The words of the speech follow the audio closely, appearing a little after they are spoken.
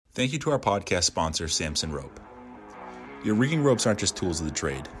Thank you to our podcast sponsor, Samson Rope. Your rigging ropes aren't just tools of the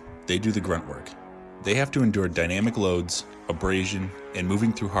trade. They do the grunt work. They have to endure dynamic loads, abrasion, and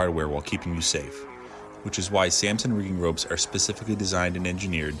moving through hardware while keeping you safe, which is why Samson rigging ropes are specifically designed and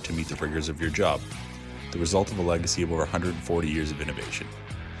engineered to meet the rigors of your job, the result of a legacy of over 140 years of innovation.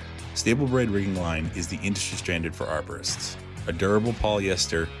 Stable Braid rigging line is the industry standard for arborists, a durable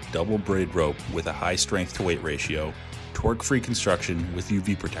polyester double braid rope with a high strength to weight ratio, torque-free construction with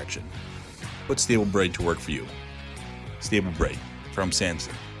UV protection. Put Stable Braid to work for you. Stable Braid, from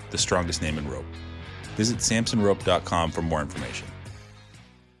Samson, the strongest name in rope. Visit samsonrope.com for more information.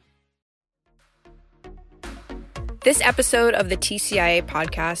 This episode of the TCIA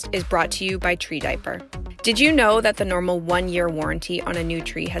podcast is brought to you by Tree Diaper. Did you know that the normal 1-year warranty on a new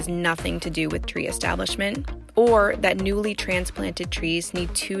tree has nothing to do with tree establishment? Or that newly transplanted trees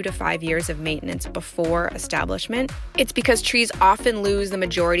need 2 to 5 years of maintenance before establishment? It's because trees often lose the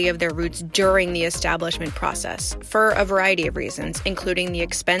majority of their roots during the establishment process for a variety of reasons, including the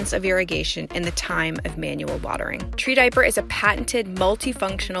expense of irrigation and the time of manual watering. Tree Diaper is a patented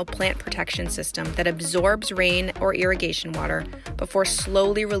multifunctional plant protection system that absorbs rain or irrigation water before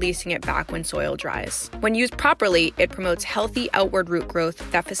slowly releasing it back when soil dries. When used properly, it promotes healthy outward root growth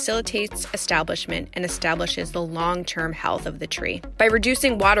that facilitates establishment and establishes the long-term health of the tree. By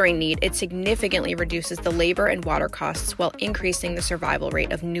reducing watering need, it significantly reduces the labor and water costs while increasing the survival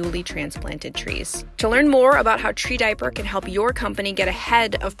rate of newly transplanted trees. To learn more about how Tree Diaper can help your company get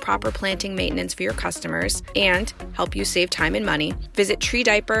ahead of proper planting maintenance for your customers and help you save time and money, visit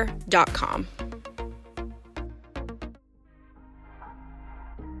treediaper.com.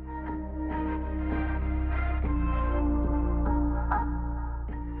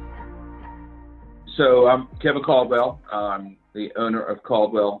 So I'm Kevin Caldwell. I'm the owner of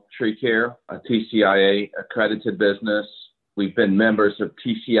Caldwell Tree Care, a TCIA accredited business. We've been members of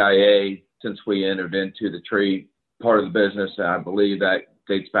TCIA since we entered into the tree part of the business. I believe that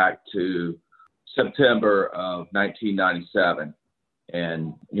dates back to September of 1997.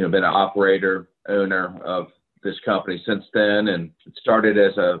 And, been an operator, owner of this company since then. And it started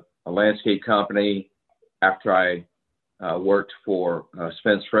as a landscape company after I worked for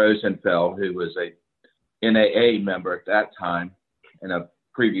Spence Rosenfeld, who was a NAA member at that time and a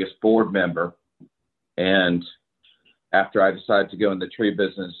previous board member. And after I decided to go in the tree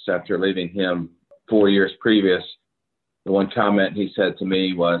business after leaving him 4 years previous, the one comment he said to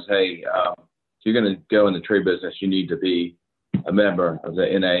me was, hey, if you're going to go in the tree business, you need to be a member of the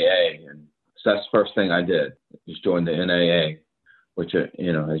NAA. And so that's the first thing I did, just join the NAA, which, as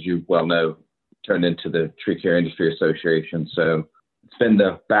you well know, turned into the Tree Care Industry Association. So it's been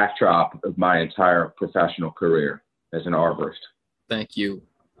the backdrop of my entire professional career as an arborist. Thank you.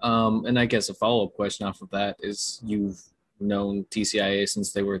 And I guess a follow-up question off of that is you've known TCIA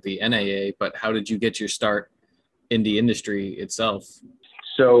since they were the NAA, but how did you get your start in the industry itself?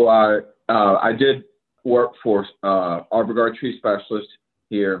 So I did work for ArborGuard Tree Specialist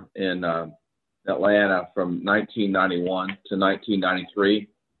here in Atlanta from 1991 to 1993.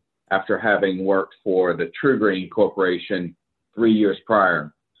 After having worked for the TruGreen Corporation 3 years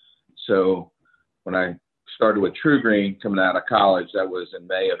prior. So when I started with TruGreen coming out of college, that was in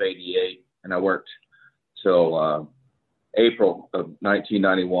May of '88, and I worked till April of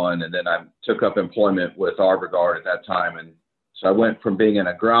 1991, and then I took up employment with ArborGuard at that time. And so I went from being an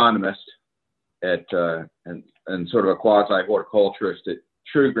agronomist at and sort of a quasi-horticulturist at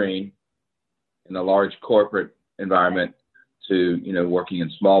TruGreen in a large corporate environment to working in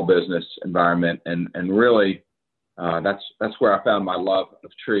small business environment, and really that's where I found my love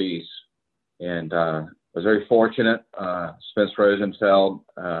of trees. And I was very fortunate. Spence Rosenfeld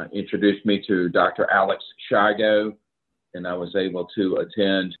introduced me to Dr. Alex Shigo, and I was able to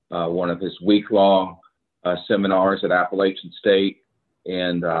attend one of his week-long seminars at Appalachian State.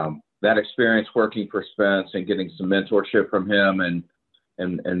 And that experience working for Spence and getting some mentorship from him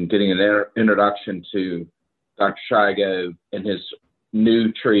and getting an introduction to Dr. Shigo in his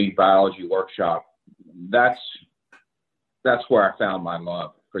new tree biology workshop, that's where I found my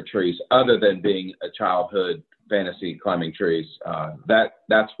love for trees, other than being a childhood fantasy climbing trees.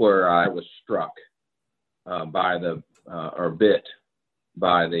 That's where I was struck bit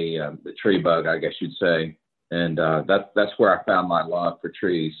by the tree bug, I guess you'd say. And that's where I found my love for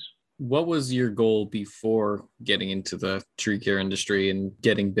trees. What was your goal before getting into the tree care industry and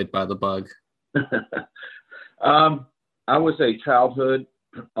getting bit by the bug? I was a childhood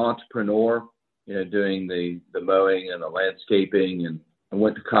entrepreneur, doing the mowing and the landscaping, and I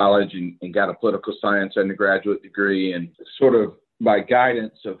went to college and got a political science undergraduate degree, and sort of by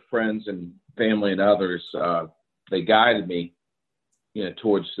guidance of friends and family and others, they guided me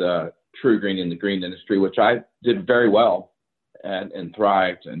towards TruGreen in the green industry, which I did very well at and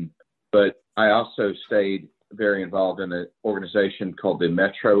thrived. But I also stayed very involved in an organization called the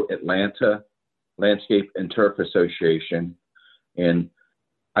Metro Atlanta Landscape and Turf Association. And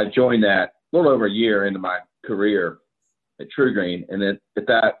I joined that a little over a year into my career at TruGreen. And then at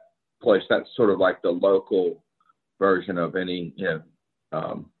that place, that's sort of like the local version of any,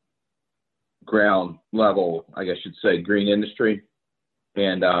 ground level, I guess you'd say, green industry.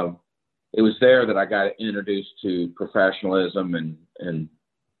 And it was there that I got introduced to professionalism and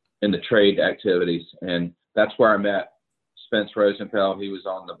the trade activities. And that's where I met Spence Rosenfeld. He was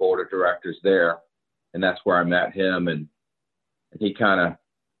on the board of directors there. And that's where I met him. And he kind of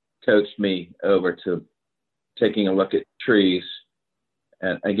coached me over to taking a look at trees.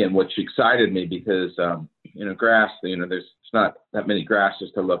 And again, which excited me because, grass, there's not that many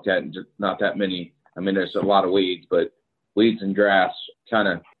grasses to look at and just not that many. I mean, there's a lot of weeds, but weeds and grass kind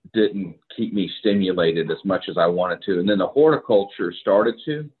of didn't keep me stimulated as much as I wanted to. And then the horticulture started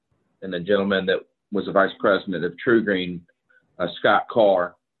to, and the gentleman that was the vice president of TruGreen, Scott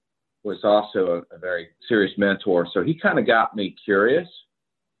Carr, was also a very serious mentor. So he kind of got me curious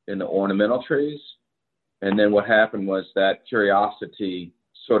in the ornamental trees. And then what happened was that curiosity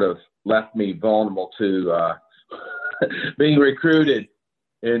sort of left me vulnerable to being recruited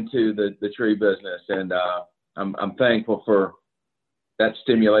into the tree business. And I'm thankful for that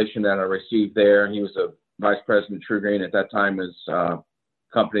stimulation that I received there. He was a vice president of TruGreen at that time, as a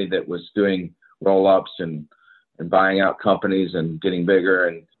company that was doing roll-ups and buying out companies and getting bigger.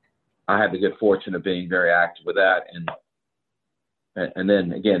 And I had the good fortune of being very active with that. And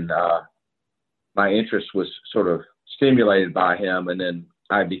then again, my interest was sort of stimulated by him, and then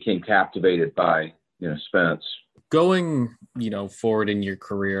I became captivated by, Spence. Going, forward in your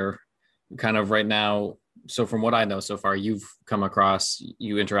career, kind of right now, so from what I know so far, you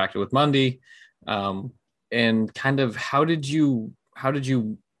interacted with Mundy, and kind of how did you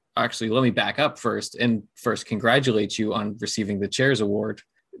actually, let me back up first and congratulate you on receiving the Chairs Award.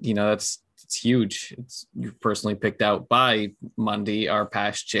 It's huge. You're personally picked out by Mundy, our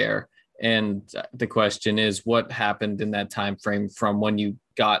past chair. And the question is, what happened in that time frame from when you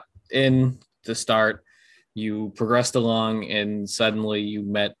got in to start, you progressed along, and suddenly you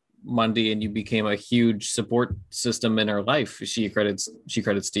met Mundy and you became a huge support system in her life. She credits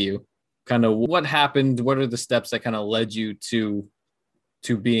to you. Kind of what happened? What are the steps that kind of led you to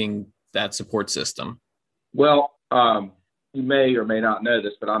being that support system? Well, you may or may not know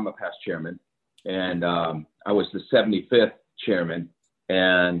this, but I'm a past chairman, and I was the 75th chairman.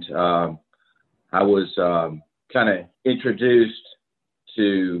 And I was kind of introduced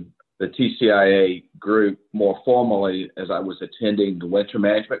to the TCIA group more formally as I was attending the winter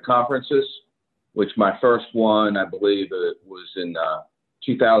management conferences, which my first one, I believe it was in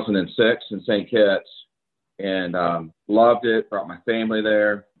 2006 in St. Kitts, and loved it, brought my family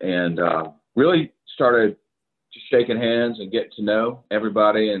there, and really started just shaking hands and getting to know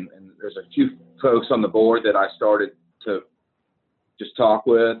everybody. And there's a few folks on the board that I started to just talk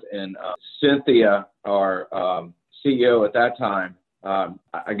with. And Cynthia, our CEO at that time,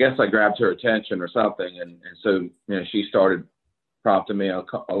 I guess I grabbed her attention or something. And so, she started prompting me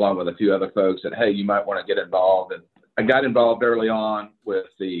along with a few other folks that, hey, you might want to get involved. And I got involved early on with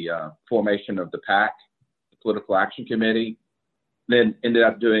the formation of the PAC, the Political Action Committee, then ended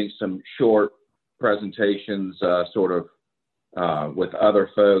up doing some short presentations, with other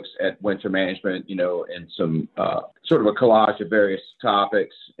folks at winter management, and some sort of a collage of various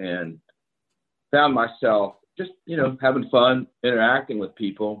topics, and found myself just, having fun interacting with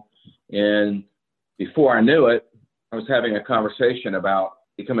people. And before I knew it, I was having a conversation about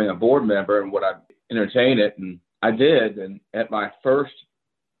becoming a board member and would I entertain it. And I did. And at my first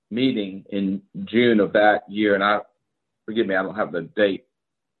meeting in June of that year, and forgive me, I don't have the date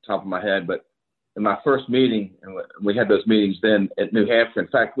top of my head, but in my first meeting, and we had those meetings then at New Hampshire. In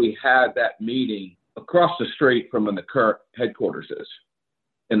fact, we had that meeting across the street from when the current headquarters is,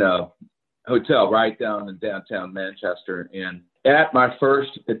 in a hotel right down in downtown Manchester. And at my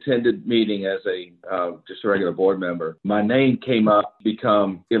first attended meeting as just a regular board member, my name came up to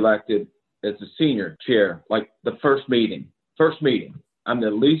become elected as the senior chair, like the first meeting. I'm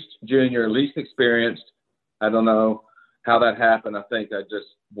the least junior, least experienced. I don't know how that happened. I think I just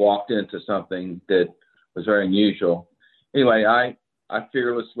walked into something that was very unusual. Anyway, I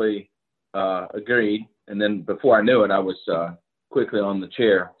fearlessly agreed. And then before I knew it, I was quickly on the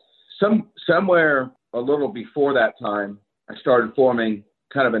chair. Somewhere a little before that time, I started forming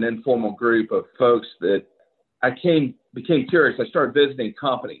kind of an informal group of folks that became curious. I started visiting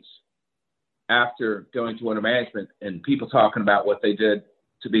companies after going to winter management and people talking about what they did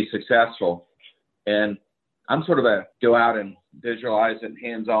to be successful. And I'm sort of a go out and visualize it,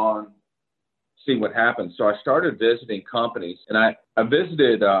 hands-on, see what happens. So I started visiting companies, and I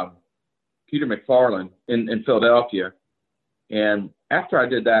visited Peter McFarland in Philadelphia. And after I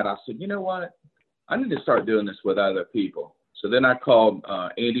did that, I said, you know what? I need to start doing this with other people. So then I called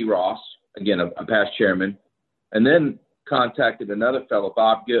Andy Ross, again, a past chairman, and then contacted another fellow,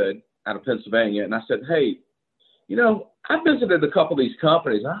 Bob Good, out of Pennsylvania. And I said, hey, you know, I visited a couple of these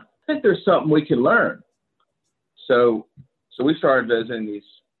companies. I think there's something we can learn. So we started visiting these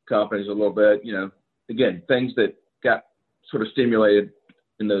companies a little bit, you know, again, things that got sort of stimulated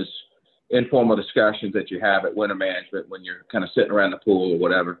in those informal discussions that you have at winter management when you're kind of sitting around the pool or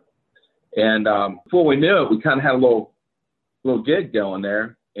whatever. And before we knew it, we kind of had a little gig going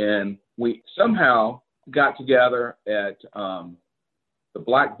there. And we somehow got together at the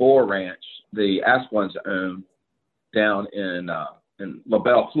Black Boar Ranch, the Asplunds own, down in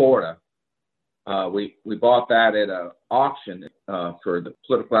LaBelle, Florida. We bought that at an auction for the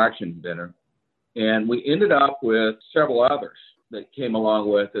political action dinner. And we ended up with several others that came along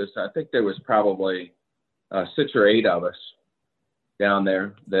with us. I think there was probably 6 or 8 of us down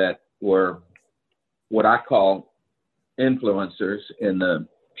there that were what I call influencers in the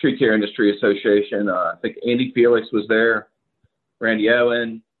Tree Care Industry Association. I think Andy Felix was there, Randy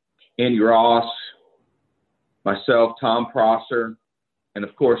Owen, Andy Ross, myself, Tom Prosser, and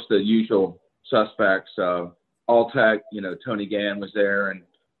of course the usual suspects. Alltech, you know, Tony Gann was there,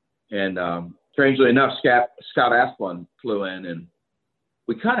 and strangely enough, Scott Asplund flew in, and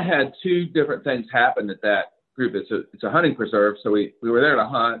we kind of had 2 different things happen at that group. It's a hunting preserve, so we were there to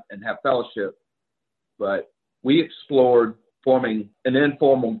hunt and have fellowship, but we explored forming an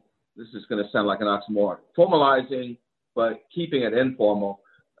informal, this is going to sound like an oxymoron, formalizing, but keeping it informal,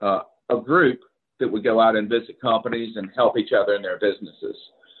 a group that would go out and visit companies and help each other in their businesses.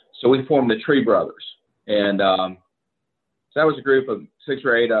 So we formed the Tree Brothers. And so that was a group of 6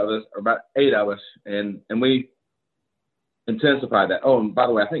 or 8 of us, or about 8 of us, and we intensified that. Oh, and by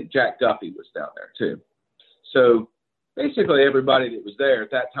the way, I think Jack Duffy was down there too. So basically everybody that was there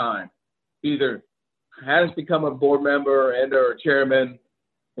at that time either has become a board member and or a chairman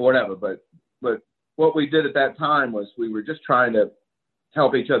or whatever. But what we did at that time was we were just trying to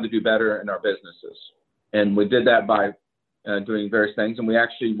help each other do better in our businesses. And we did that by doing various things. And we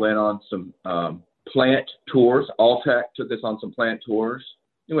actually went on some plant tours. Alltech took us on some plant tours.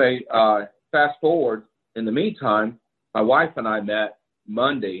 Anyway, fast forward. In the meantime, my wife and I met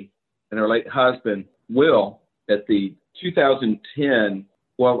Monday and her late husband, Will, at the 2010,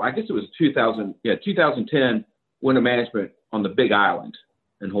 well, I guess it was 2010 Winter Management on the Big Island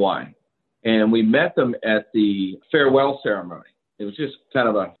in Hawaii. And we met them at the farewell ceremony. It was just kind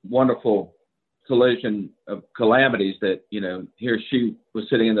of a wonderful collision of calamities that, you know, here she was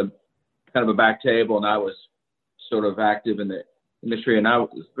sitting in the kind of a back table and I was sort of active in the industry, and I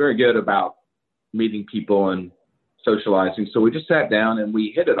was very good about meeting people and socializing. So we just sat down and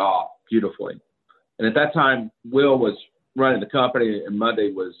we hit it off beautifully. And at that time, Will was running the company and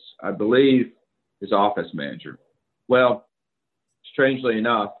Monday was, I believe, his office manager. Well, strangely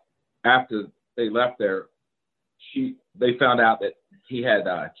enough, after they left there, they found out that he had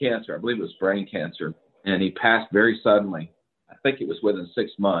cancer. I believe it was brain cancer, and he passed very suddenly. I think it was within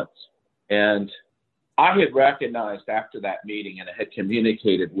 6 months. And I had recognized after that meeting, and I had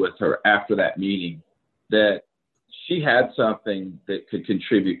communicated with her after that meeting, that she had something that could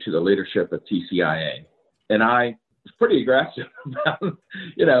contribute to the leadership of TCIA. And I was pretty aggressive about,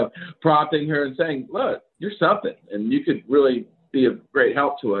 you know, prompting her and saying, look, you're something, and you could really be of great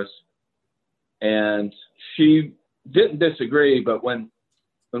help to us. And she didn't disagree, but when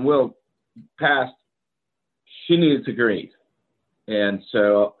Will passed, she needed to grieve. And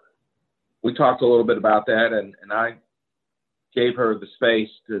so we talked a little bit about that, and I gave her the space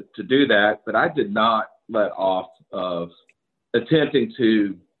to do that, but I did not let off of attempting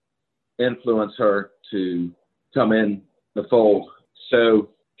to influence her to come in the fold. So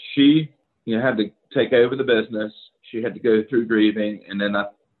she, you know, had to take over the business. She had to go through grieving, and then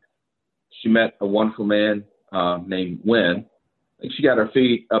she met a wonderful man named Wynn. And she got her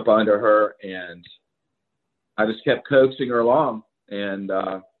feet up under her, and I just kept coaxing her along. And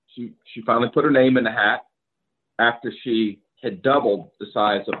she finally put her name in the hat after she had doubled the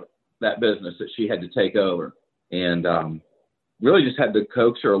size of that business that she had to take over. And really just had to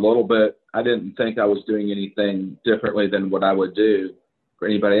coax her a little bit. I didn't think I was doing anything differently than what I would do for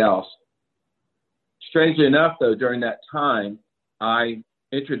anybody else. Strangely enough, though, during that time, I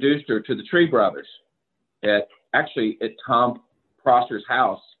introduced her to the Tree Brothers at Tom Prosser's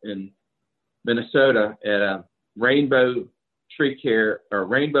house in Minnesota at a Rainbow Tree Care or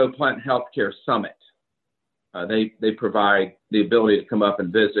Rainbow Plant Healthcare Summit. They provide the ability to come up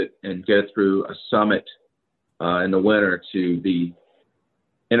and visit and go through a summit in the winter to be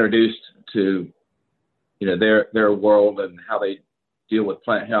introduced to, their world and how they deal with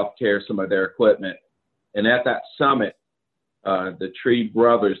plant health care, some of their equipment. And at that summit, the Tree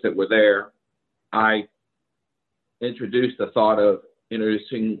brothers that were there, I introduced the thought of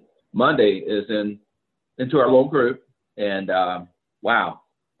introducing Monday into our little group. And wow,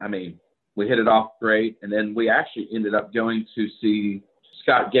 I mean, we hit it off great. And then we actually ended up going to see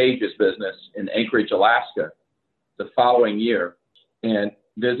Scott Gage's business in Anchorage, Alaska the following year, and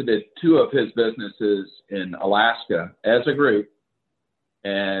visited 2 of his businesses in Alaska as a group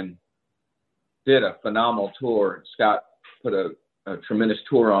and did a phenomenal tour. Scott put a tremendous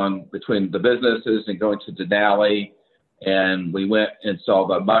tour on between the businesses and going to Denali. And we went and saw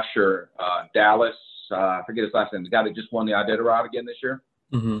the musher, Dallas, I forget his last name, the guy that just won the Iditarod again this year.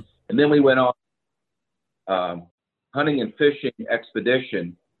 Mm-hmm. And then we went on hunting and fishing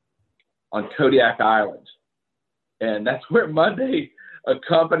expedition on Kodiak Island. And that's where Monday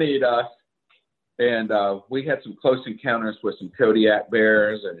accompanied us. And we had some close encounters with some Kodiak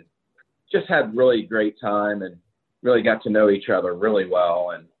bears and just had really great time and really got to know each other really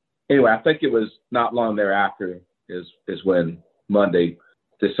well. And anyway, I think it was not long thereafter is when Monday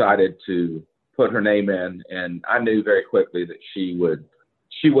decided to put her name in. And I knew very quickly that she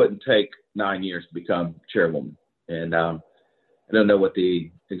wouldn't take 9 years to become chairwoman. And I don't know what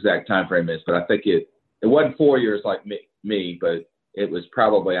the exact time frame is, but I think it wasn't 4 years like me, but it was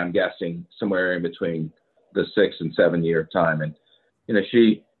probably, I'm guessing, somewhere in between the 6 and 7 year time. And,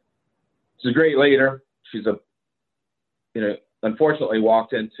 she's a great leader. She's unfortunately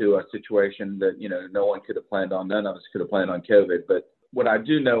walked into a situation that, no one could have planned on. None of us could have planned on COVID. But what I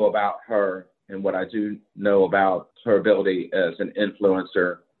do know about her and what I do know about her ability as an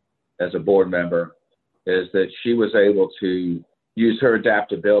influencer, as a board member, is that she was able to use her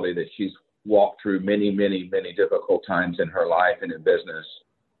adaptability that she's walked through many, many, many difficult times in her life and in business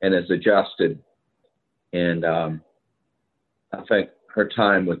and has adjusted. And I think her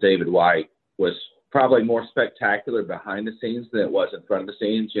time with David White was probably more spectacular behind the scenes than it was in front of the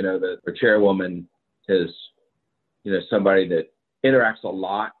scenes. The chairwoman is, somebody that interacts a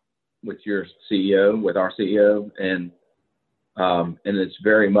lot with your CEO, with our CEO, and it's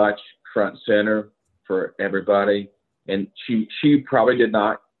very much front and center for everybody. And she probably did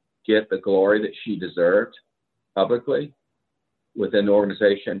not get the glory that she deserved publicly within the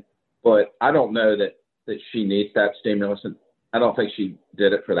organization, but I don't know that she needs that stimulus. And I don't think she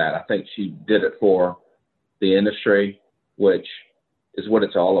did it for that. I think she did it for the industry, which is what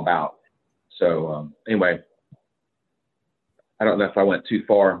it's all about. So anyway, I don't know if I went too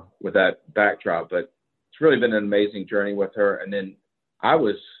far with that backdrop, but it's really been an amazing journey with her. And then I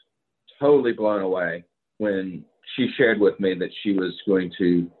was totally blown away when she shared with me that she was going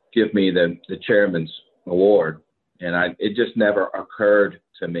to give me the chairman's award. And it just never occurred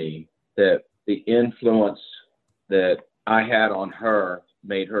to me that the influence that I had on her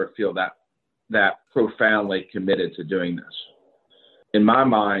made her feel that profoundly committed to doing this. In my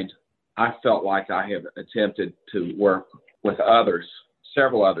mind, I felt like I have attempted to work with others,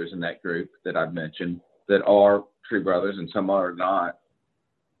 several others in that group that I've mentioned that are Tree brothers and some are not,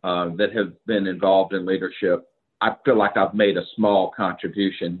 that have been involved in leadership. I feel like I've made a small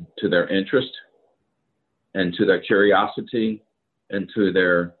contribution to their interest and to their curiosity and to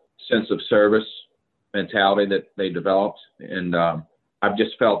their sense of service mentality that they developed. And I've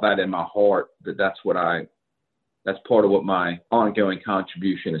just felt that in my heart that's part of what my ongoing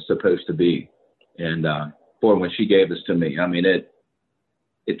contribution is supposed to be. And boy, when she gave this to me, I mean, it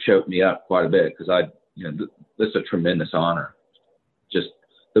choked me up quite a bit because this is a tremendous honor.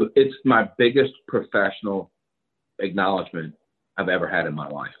 It's my biggest professional acknowledgement I've ever had in my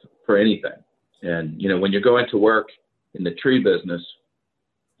life for anything. And, when you're going to work in the tree business,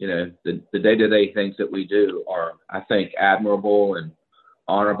 the day-to-day things that we do are, I think, admirable and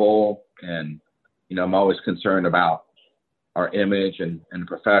honorable. And, I'm always concerned about our image and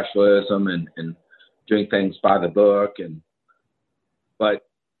professionalism and doing things by the book. But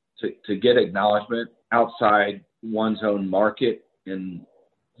to get acknowledgement outside one's own market and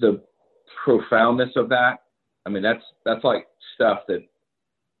the profoundness of that, I mean, that's like stuff that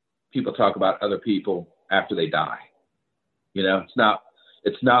people talk about other people after they die.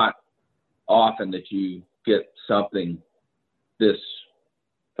 It's not often that you get something this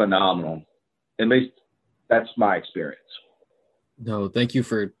phenomenal. At least that's my experience. No, thank you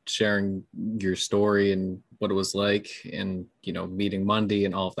for sharing your story and what it was like, and meeting Monday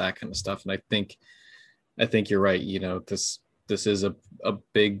and all of that kind of stuff. And I think you're right. This is a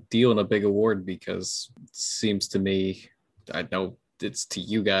big deal and a big award, because it seems to me, I know it's to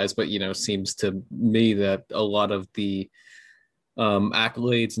you guys, but seems to me that a lot of the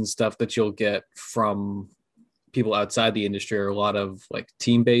accolades and stuff that you'll get from people outside the industry are a lot of like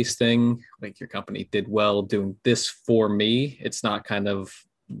team-based thing, like your company did well doing this for me. It's not kind of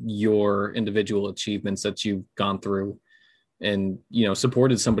your individual achievements that you've gone through and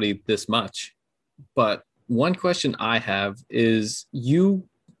supported somebody this much. But one question I have is, you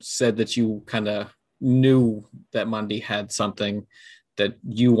said that you kind of knew that Monday had something that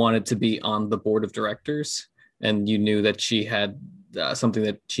you wanted to be on the board of directors, and you knew that she had something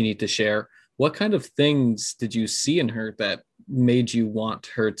that she needed to share. What kind of things did you see in her that made you want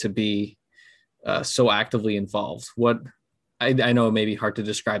her to be so actively involved? I know it may be hard to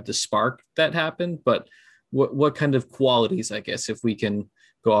describe the spark that happened, but what kind of qualities, I guess, if we can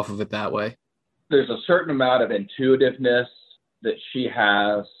go off of it that way? There's a certain amount of intuitiveness that she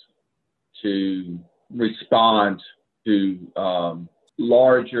has to respond to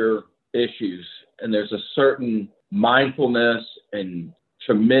larger issues. And there's a certain mindfulness and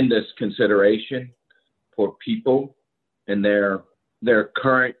tremendous consideration for people and their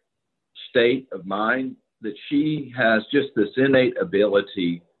current state of mind, that she has just this innate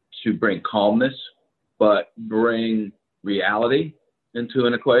ability to bring calmness, but bring reality into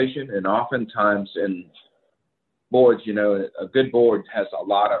an equation. And oftentimes in boards, a good board has a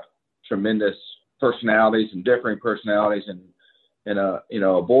lot of tremendous personalities and differing personalities, and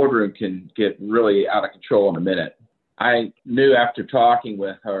a boardroom can get really out of control in a minute. I knew after talking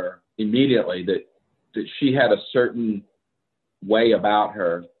with her immediately that she had a certain way about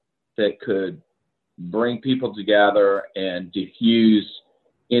her that could bring people together and diffuse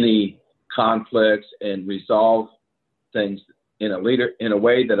any conflicts and resolve things in a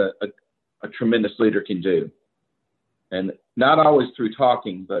way that a tremendous leader can do. And not always through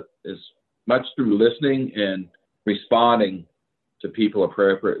talking, but as much through listening and responding to people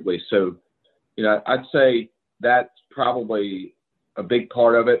appropriately. So, I'd say that's probably a big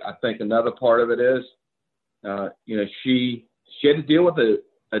part of it. I think another part of it is, she had to deal with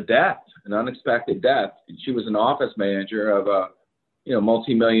a death, an unexpected death. And she was an office manager of a,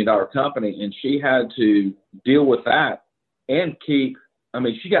 multi-million-dollar company, and she had to deal with that and she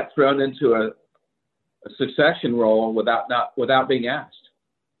got thrown into a succession role without being asked,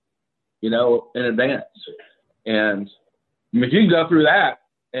 in advance. And you can go through that,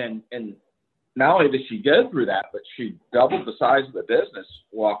 and not only did she go through that, but she doubled the size of the business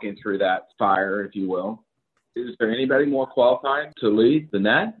walking through that fire, if you will. Is there anybody more qualified to lead than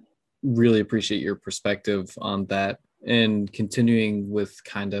that? Really appreciate your perspective on that. And continuing with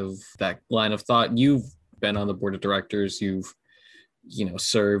kind of that line of thought, you've been on the board of directors, you've,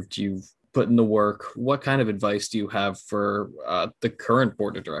 served, you've put in the work. What kind of advice do you have for the current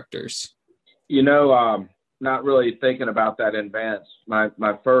board of directors? Not really thinking about that in advance.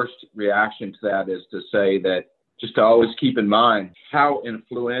 My first reaction to that is to say that just to always keep in mind how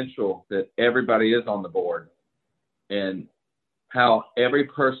influential that everybody is on the board, and how every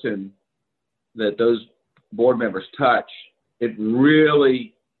person that those board members touch, it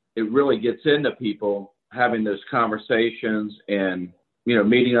really gets into people having those conversations and,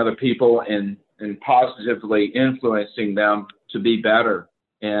 meeting other people and positively influencing them to be better.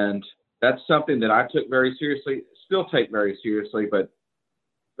 And that's something that I took very seriously, still take very seriously, but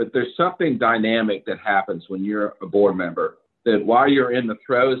there's something dynamic that happens when you're a board member, that while you're in the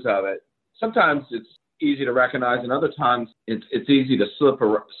throes of it, sometimes it's easy to recognize, and other times it's easy to slip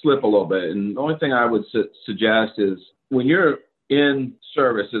a little bit. And the only thing I would suggest is, when you're in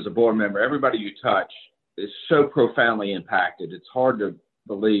service as a board member, everybody you touch is so profoundly impacted. It's hard to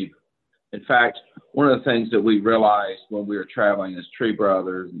believe. In fact, one of the things that we realized when we were traveling as Tree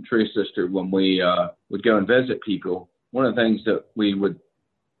Brothers and Tree Sister, when we would go and visit people, one of the things that we would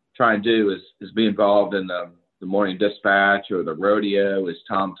try and do is be involved in the morning dispatch or the rodeo, as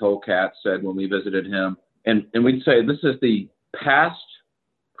Tom Tolkat said when we visited him. And we'd say, this is the past,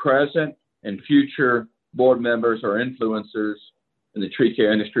 present, and future board members or influencers in the Tree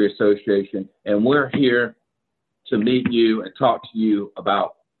Care Industry Association, and we're here to meet you and talk to you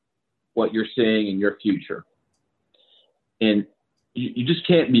about what you're seeing in your future. And you just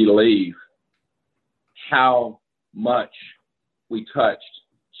can't believe how much we touched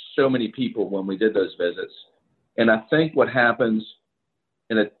so many people when we did those visits. And I think what happens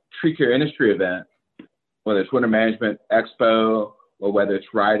in a tree care industry event, whether it's Winter Management Expo or whether it's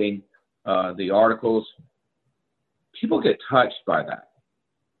writing the articles, people get touched by that.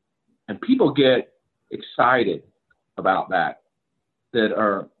 And people get excited about that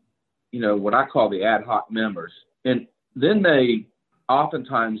are, what I call the ad hoc members. And then they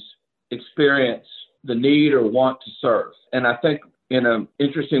oftentimes experience the need or want to serve. And I think in an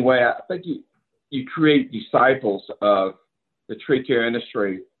interesting way, I think you create disciples of the tree care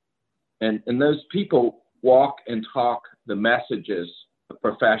industry. And those people walk and talk the messages of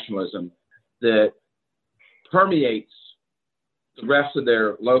professionalism that permeates the rest of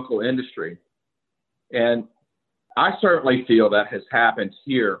their local industry. And I certainly feel that has happened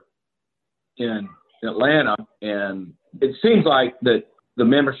here in Atlanta. And it seems like that the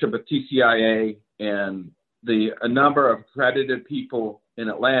membership of TCIA and a number of accredited people in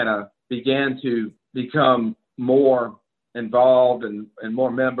Atlanta began to become more involved and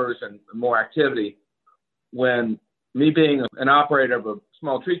more members and more activity when me being an operator of a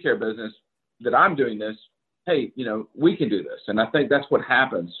small tree care business, that I'm doing this, hey, we can do this. And I think that's what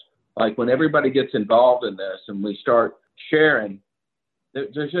happens. Like when everybody gets involved in this and we start sharing,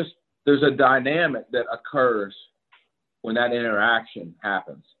 there's a dynamic that occurs when that interaction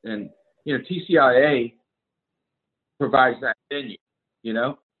happens. And, TCIA provides that venue, I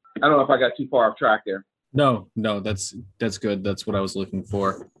don't know if I got too far off track there. No, that's good. That's what I was looking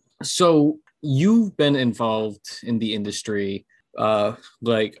for. So you've been involved in the industry,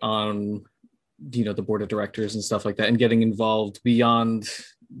 like on, the board of directors and stuff like that, and getting involved beyond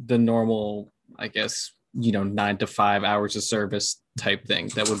the normal, I guess, 9 to 5 hours of service type thing.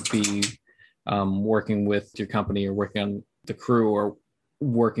 That would be working with your company or working on the crew or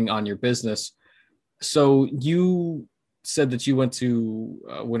working on your business. So you said that you went to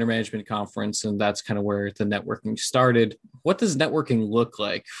a winter management conference, and that's kind of where the networking started. What does networking look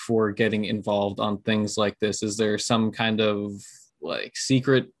like for getting involved on things like this? Is there some kind of like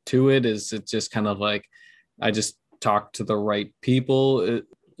secret to it? Is it just kind of like, I just talk to the right people,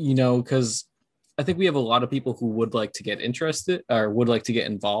 because I think we have a lot of people who would like to get interested or would like to get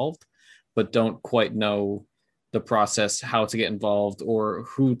involved, but don't quite know the process, how to get involved or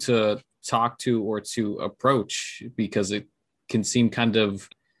who to talk to or to approach, because it can seem kind of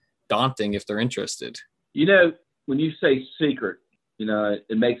daunting if they're interested. When you say secret,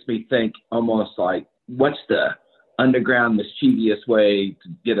 it makes me think almost like, what's the underground mischievous way to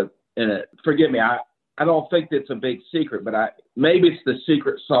get forgive me, I don't think it's a big secret, but maybe it's the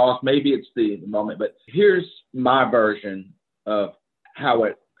secret sauce, maybe it's the moment. But here's my version of how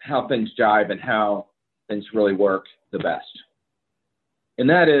things jive and how things really work the best. And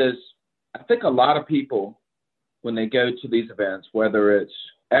that is, I think a lot of people, when they go to these events, whether it's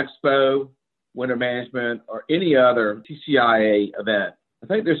Expo, Winter Management, or any other TCIA event, I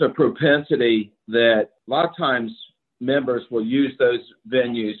think there's a propensity that a lot of times members will use those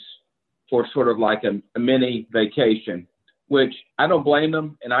venues for sort of like a mini vacation, which I don't blame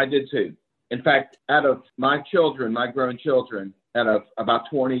them, and I did too. In fact, out of my grown children, out of about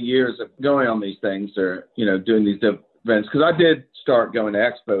 20 years of going on these things or, doing these events, because I did start going to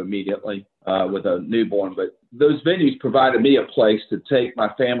Expo immediately with a newborn, but those venues provided me a place to take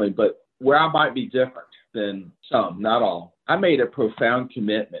my family, but where I might be different than some, not all. I made a profound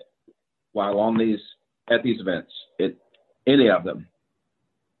commitment while at these events, at any of them,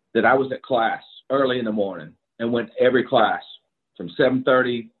 that I was at class early in the morning and went to every class from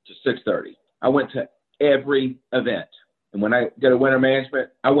 7:30 to 6:30. I went to every event. And when I go to Winter Management,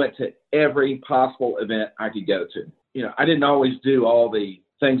 I went to every possible event I could go to. I didn't always do all the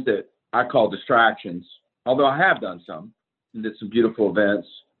things that I call distractions, although I have done some and did some beautiful events.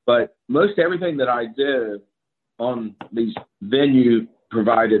 But most everything that I did on these venue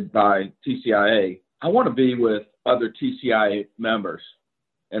provided by TCIA, I want to be with other TCIA members,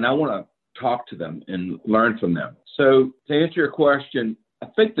 and I want to talk to them and learn from them. So to answer your question, I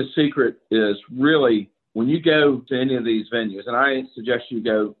think the secret is really when you go to any of these venues, and I suggest you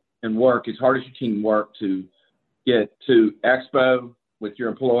go and work as hard as you can work to get to Expo with your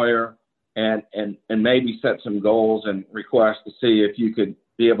employer and maybe set some goals and requests to see if you could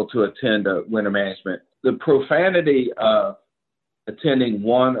be able to attend a Winter Management. The profanity of attending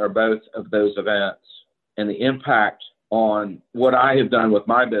one or both of those events and the impact on what I have done with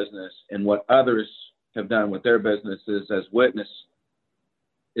my business and what others have done with their businesses as witness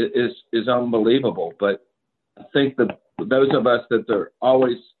is unbelievable. But I think that those of us that are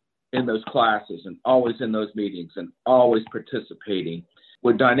always in those classes and always in those meetings and always participating,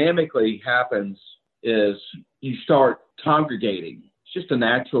 what dynamically happens is you start congregating. It's just a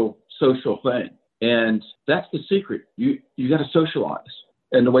natural social thing. And that's the secret. You got to socialize.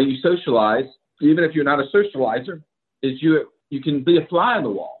 And the way you socialize, even if you're not a socializer, is you can be a fly on the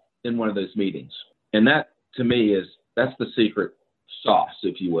wall in one of those meetings. And that, to me, is That's the secret sauce,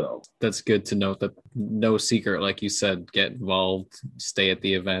 if you will. That's good to know. That no secret, like you said, get involved, stay at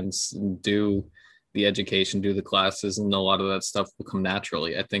the events, and do the education, do the classes, and a lot of that stuff will come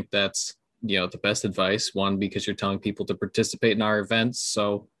naturally. I think that's, the best advice. One, because you're telling people to participate in our events,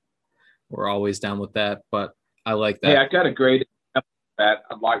 so we're always down with that. But I like that. Hey, I got a great example of that.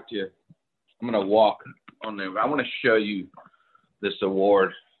 I'm going to walk on there. I want to show you this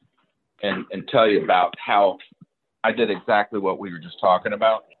award and tell you about how I did exactly what we were just talking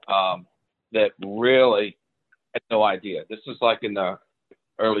about. That really had no idea. This is like in the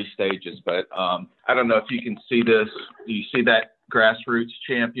early stages, but I don't know if you can see this. Do you see that Grassroots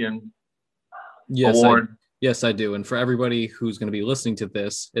Champion award? Yes, I do. And for everybody who's going to be listening to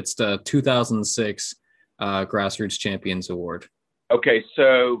this, it's the 2006 Grassroots Champions Award. Okay,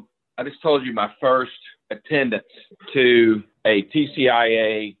 so I just told you my first attendance to a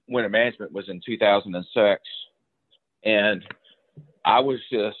TCIA winter management was in 2006. And I was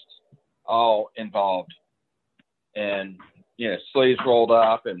just all involved, and sleeves rolled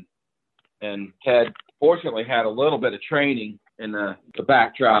up, and fortunately had a little bit of training in the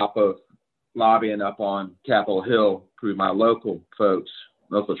backdrop of lobbying up on Capitol Hill through my local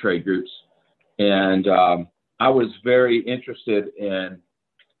trade groups. And I was very interested in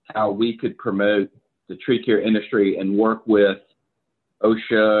how we could promote the tree care industry and work with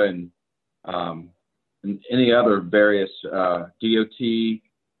OSHA and any other various DOT,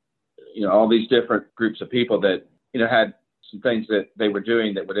 all these different groups of people that, had some things that they were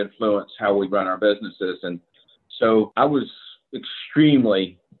doing that would influence how we run our businesses. And so I was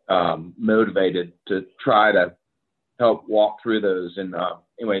extremely motivated to try to help walk through those. And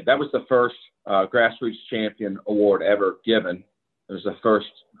anyway, that was the first Grassroots Champion Award ever given. It was the first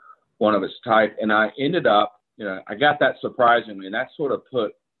one of its type. And I ended up, I got that surprisingly, and that sort of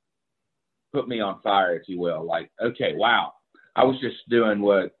put me on fire, if you will. Like, okay, wow. I was just doing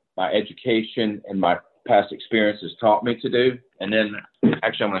what my education and my past experiences taught me to do. And then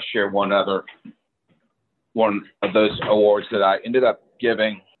actually I'm going to share one of those awards that I ended up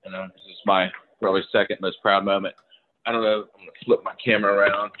giving. And this is my probably second most proud moment. I don't know. I'm going to flip my camera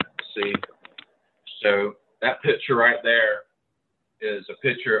around. See. So that picture right there is a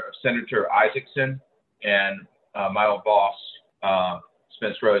picture of Senator Isaacson and my old boss,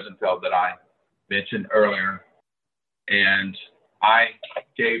 Spence Rosenfeld, that I mentioned earlier. And I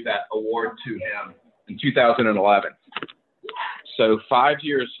gave that award to him in 2011. So 5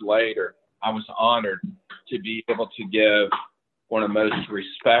 years later, I was honored to be able to give one of the most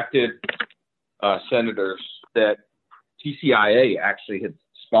respected senators that TCIA actually had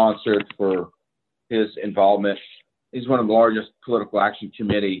sponsored for his involvement. He's one of the largest political action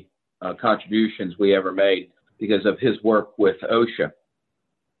committee contributions we ever made because of his work with OSHA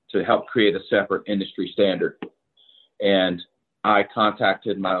to help create a separate industry standard. And I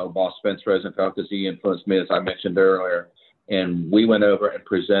contacted my old boss, Spence Rosenfeld, because he influenced me, as I mentioned earlier. And we went over and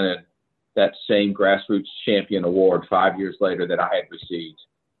presented that same Grassroots Champion Award 5 years later that I had received.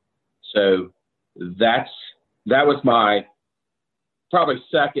 So that was my probably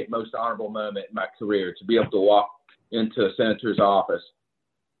second most honorable moment in my career, to be able to walk into a senator's office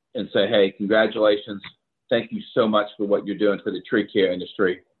and say, hey, congratulations. Thank you so much for what you're doing for the tree care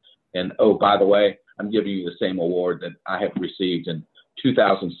industry. And, oh, by the way, I'm giving you the same award that I have received in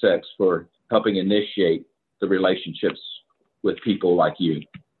 2006 for helping initiate the relationships with people like you.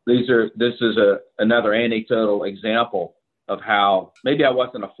 This is another anecdotal example of how maybe I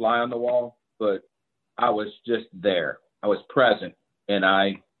wasn't a fly on the wall, but I was just there. I was present, and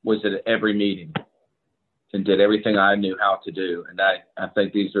I was at every meeting and did everything I knew how to do. And I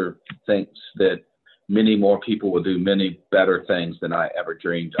think these are things that many more people will do many better things than I ever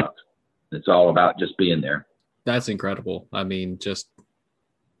dreamed of. It's all about just being there. That's incredible. I mean, just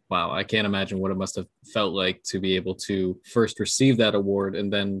wow. I can't imagine what it must have felt like to be able to first receive that award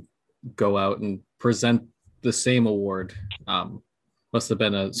and then go out and present the same award. Must have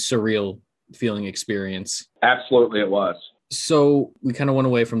been a surreal feeling experience. Absolutely, it was. So we kind of went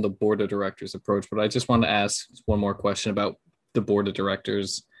away from the board of directors approach, but I just want to ask one more question about the board of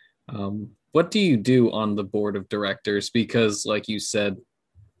directors. What do you do on the board of directors? Because like you said,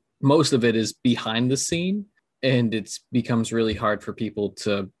 most of it is behind the scene, and it becomes really hard for people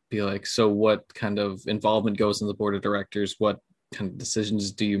to be like, so what kind of involvement goes in the board of directors? What kind of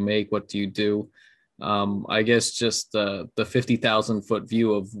decisions do you make? What do you do? I guess just the 50,000 foot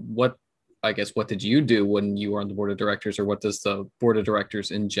view of what did you do when you were on the board of directors, or what does the board of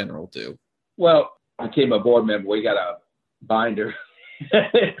directors in general do? Well, I became a board member. We got a binder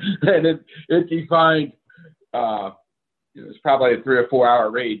and it defined it's probably a 3 or 4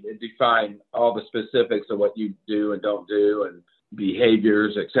 hour read. It defined all the specifics of what you do and don't do, and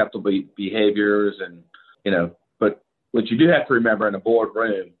behaviors, acceptable behaviors, and But what you do have to remember in a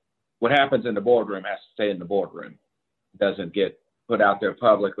boardroom, what happens in the boardroom has to stay in the boardroom. It doesn't get put out there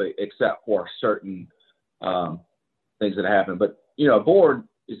publicly, except for certain things that happen. But a board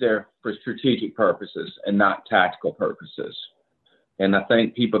is there for strategic purposes and not tactical purposes. And I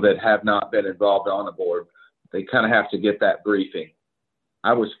think people that have not been involved on the board, they kind of have to get that briefing.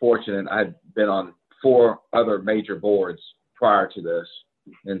 I was fortunate. I'd been on 4 other major boards prior to this.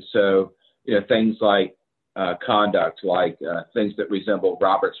 And so, things like conduct, like things that resemble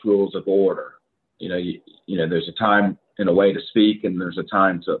Robert's Rules of Order. There's a time and a way to speak, and there's a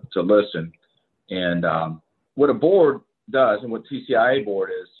time to listen. And what a board does, and what TCIA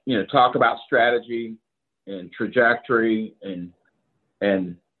board is, talk about strategy and trajectory and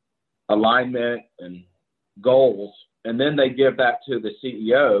alignment and goals, and then they give that to the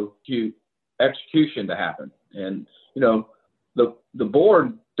CEO to execution to happen. And the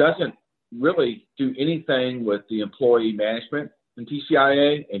board doesn't really do anything with the employee management in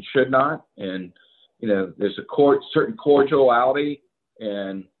TCIA, and should not. And there's a certain cordiality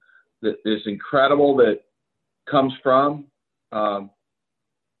and that is incredible that comes from TCIA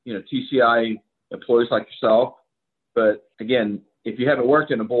employees like yourself. But again, if you haven't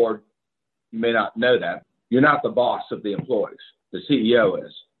worked in a board, you may not know that. You're not the boss of the employees. The CEO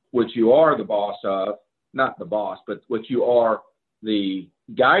is. What you are the boss of, not the boss, but what you are the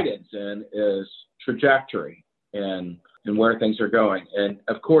guidance in is trajectory and where things are going. And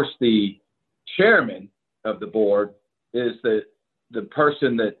of course, the chairman of the board is the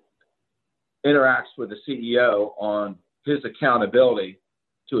person that interacts with the CEO on his accountability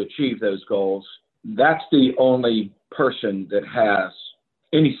to achieve those goals. That's the only person that has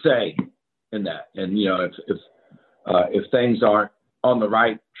any say in that. And if things aren't on the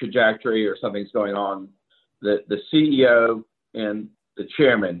right trajectory or something's going on, the CEO and the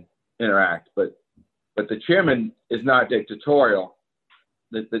chairman interact. But the chairman is not dictatorial.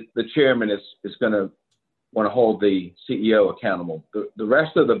 The chairman is going to want to hold the CEO accountable. The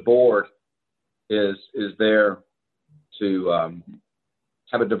rest of the board is there to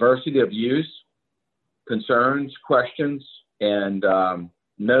have a diversity of views, concerns, questions, and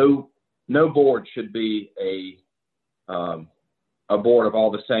no board should be a board of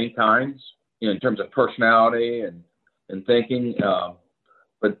all the same kinds in terms of personality and thinking.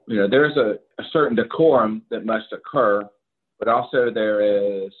 But there's a certain decorum that must occur, but also there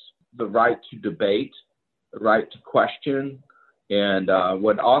is the right to debate, the right to question. And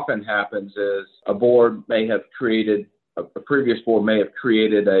what often happens is a previous board may have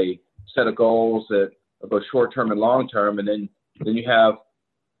created a set of goals that are both short-term and long-term, and then you have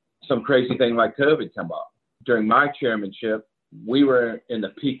some crazy thing like COVID come up. During my chairmanship, we were in the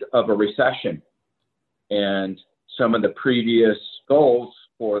peak of a recession, and some of the previous goals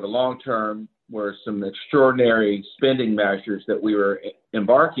for the long-term were some extraordinary spending measures that we were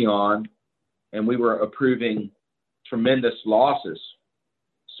embarking on, and we were approving tremendous losses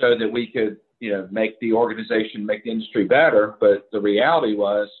so that we could, make the organization, make the industry better. But the reality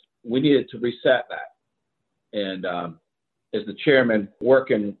was we needed to reset that. And as the chairman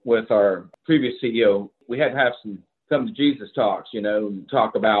working with our previous CEO, we had to have some come to Jesus talks, and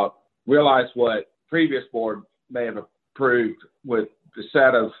talk about, realize what previous board may have approved with the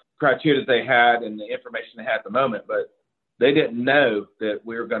set of criteria that they had and the information they had at the moment, but they didn't know that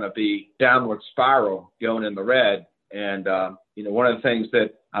we were going to be downward spiral going in the red. And, one of the things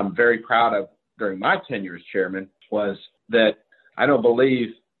that I'm very proud of during my tenure as chairman was that I don't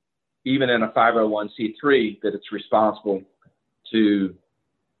believe, even in a 501c3, that it's responsible to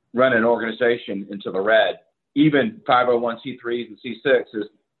run an organization into the red. Even 501c3s and C6s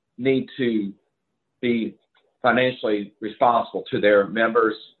need to be financially responsible to their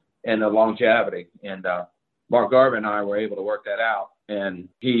members and the longevity. And Mark Garvin and I were able to work that out. And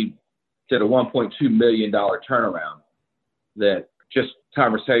he did a $1.2 million turnaround that just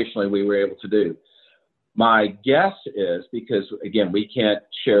conversationally we were able to do. My guess is, because again, we can't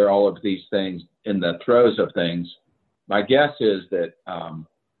share all of these things in the throes of things, my guess is that,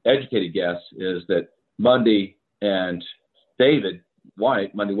 educated guess is that Mundy and David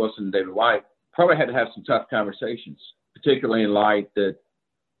White, Mundy Wilson and David White, probably had to have some tough conversations, particularly in light that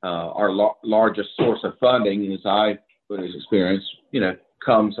our largest source of funding, as I would experience,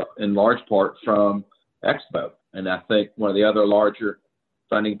 comes in large part from Expo. And I think one of the other larger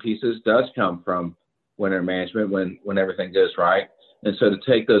funding pieces does come from winter management when everything goes right. And so to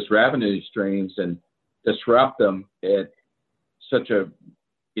take those revenue streams and disrupt them in such a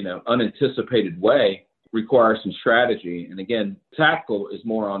unanticipated way require some strategy. And again, tactical is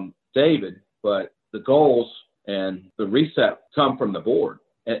more on David, but the goals and the reset come from the board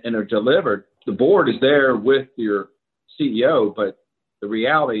and are delivered. The board is there with your CEO, but the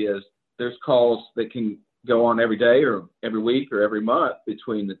reality is there's calls that can go on every day or every week or every month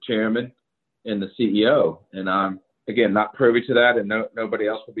between the chairman and the CEO. And I'm, again, not privy to that, and nobody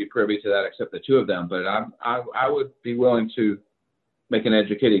else will be privy to that except the two of them. But I would be willing to make an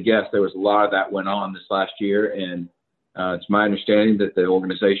educated guess. There was a lot of that went on this last year, and it's my understanding that the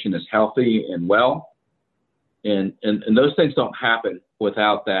organization is healthy and well. And those things don't happen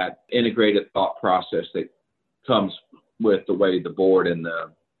without that integrated thought process that comes with the way the board and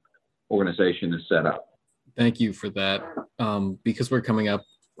the organization is set up. Thank you for that. Because we're coming up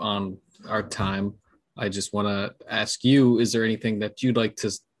on our time, I just want to ask you, is there anything that you'd like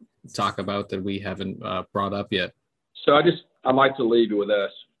to talk about that we haven't brought up yet? So I'd like to leave you with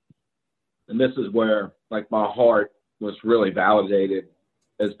this. And this is where, like, my heart was really validated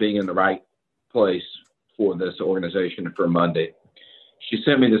as being in the right place for this organization for Monday. She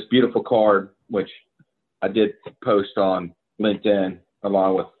sent me this beautiful card, which I did post on LinkedIn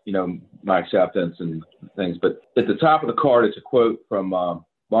along with, my acceptance and things. But at the top of the card is a quote from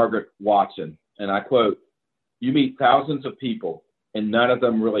Margaret Watson. And I quote, "You meet thousands of people and none of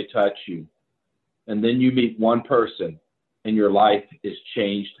them really touch you. And then you meet one person and your life is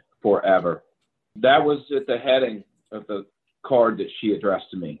changed forever." That was at the heading of the card that she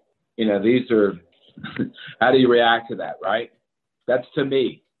addressed to me. These are, how do you react to that, right? That's to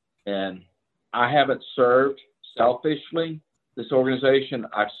me. And I haven't served selfishly this organization.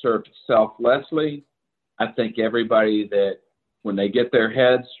 I've served selflessly. I think everybody that when they get their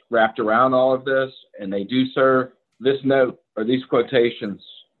heads wrapped around all of this and they do serve, this note or these quotations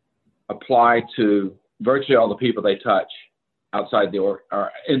apply to virtually all the people they touch outside or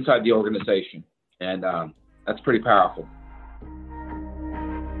inside the organization. And that's pretty powerful.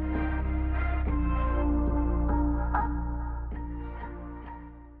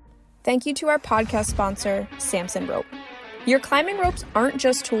 Thank you to our podcast sponsor, Samson Rope. Your climbing ropes aren't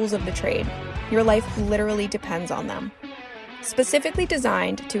just tools of the trade. Your life literally depends on them. Specifically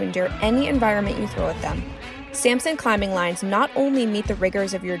designed to endure any environment you throw at them, Samson climbing lines not only meet the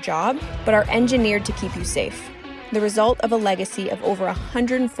rigors of your job, but are engineered to keep you safe. The result of a legacy of over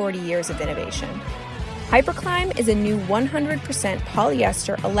 140 years of innovation. Hyperclimb is a new 100%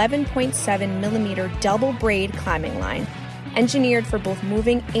 polyester 11.7 millimeter double braid climbing line, engineered for both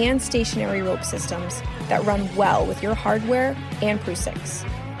moving and stationary rope systems that run well with your hardware and Pru-Six.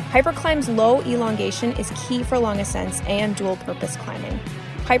 Hyperclimb's low elongation is key for long ascents and dual-purpose climbing.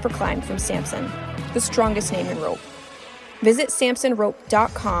 Hyperclimb from Samson, the strongest name in rope. Visit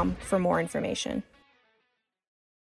samsonrope.com for more information.